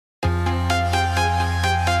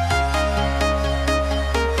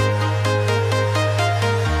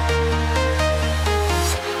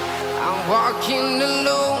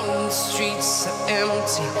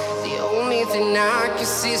I can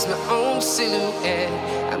see is my own silhouette.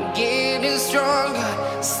 I'm getting stronger,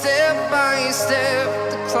 step by step.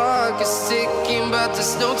 The clock is ticking, but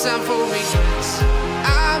there's no time for regrets.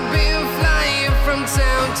 I've been flying from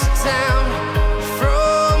town to town,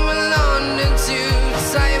 from London to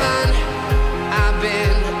Taiwan. I've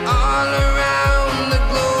been all around the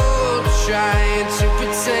globe, trying to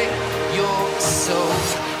protect your soul.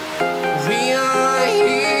 We are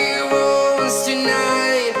heroes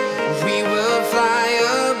tonight. We will fly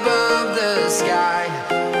above the sky.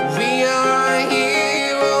 We are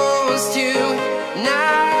heroes tonight.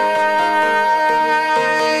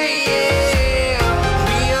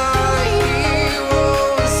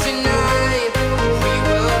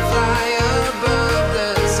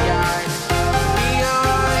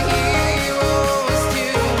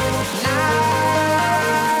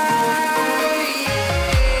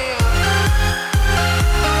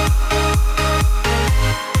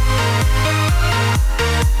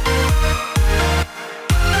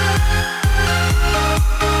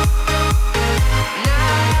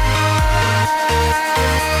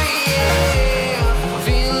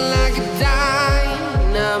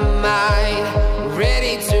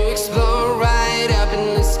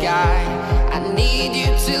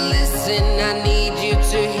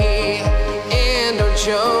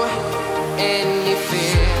 Show any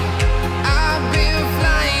fear. I've been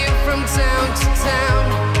flying from town to town,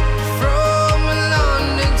 from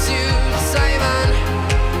London to Taiwan.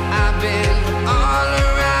 I've been all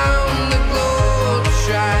around the globe,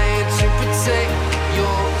 trying to protect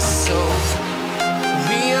your soul.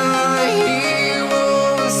 We are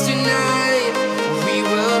heroes tonight. We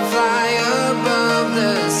will fly above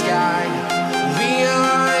the sky. We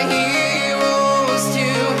are heroes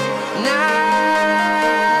tonight.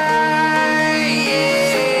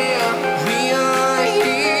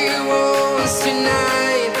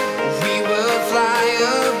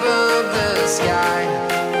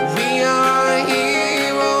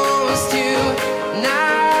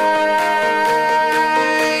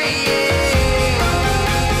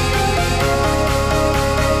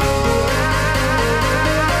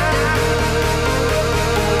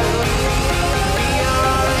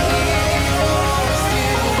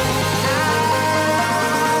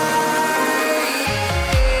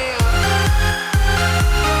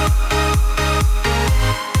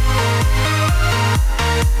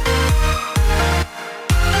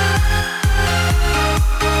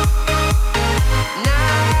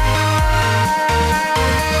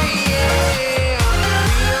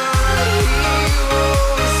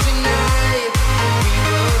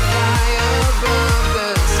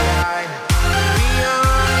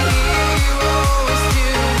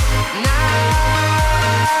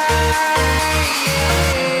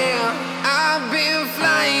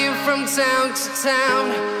 Town to town,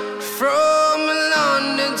 from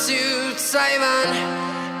London to Taiwan.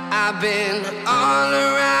 I've been all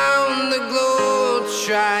around the globe,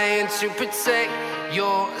 trying to protect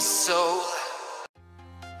your soul.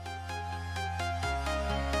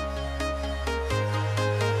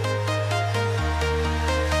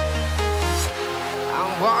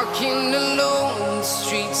 I'm walking alone, the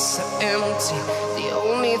streets are empty. The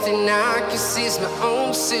only thing I can see is my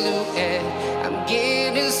own silhouette. I'm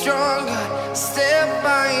getting stronger, step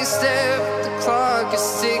by step. The clock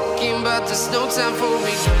is ticking, but there's no time for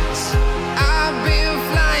regrets. I've been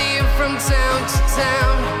flying from town to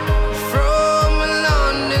town,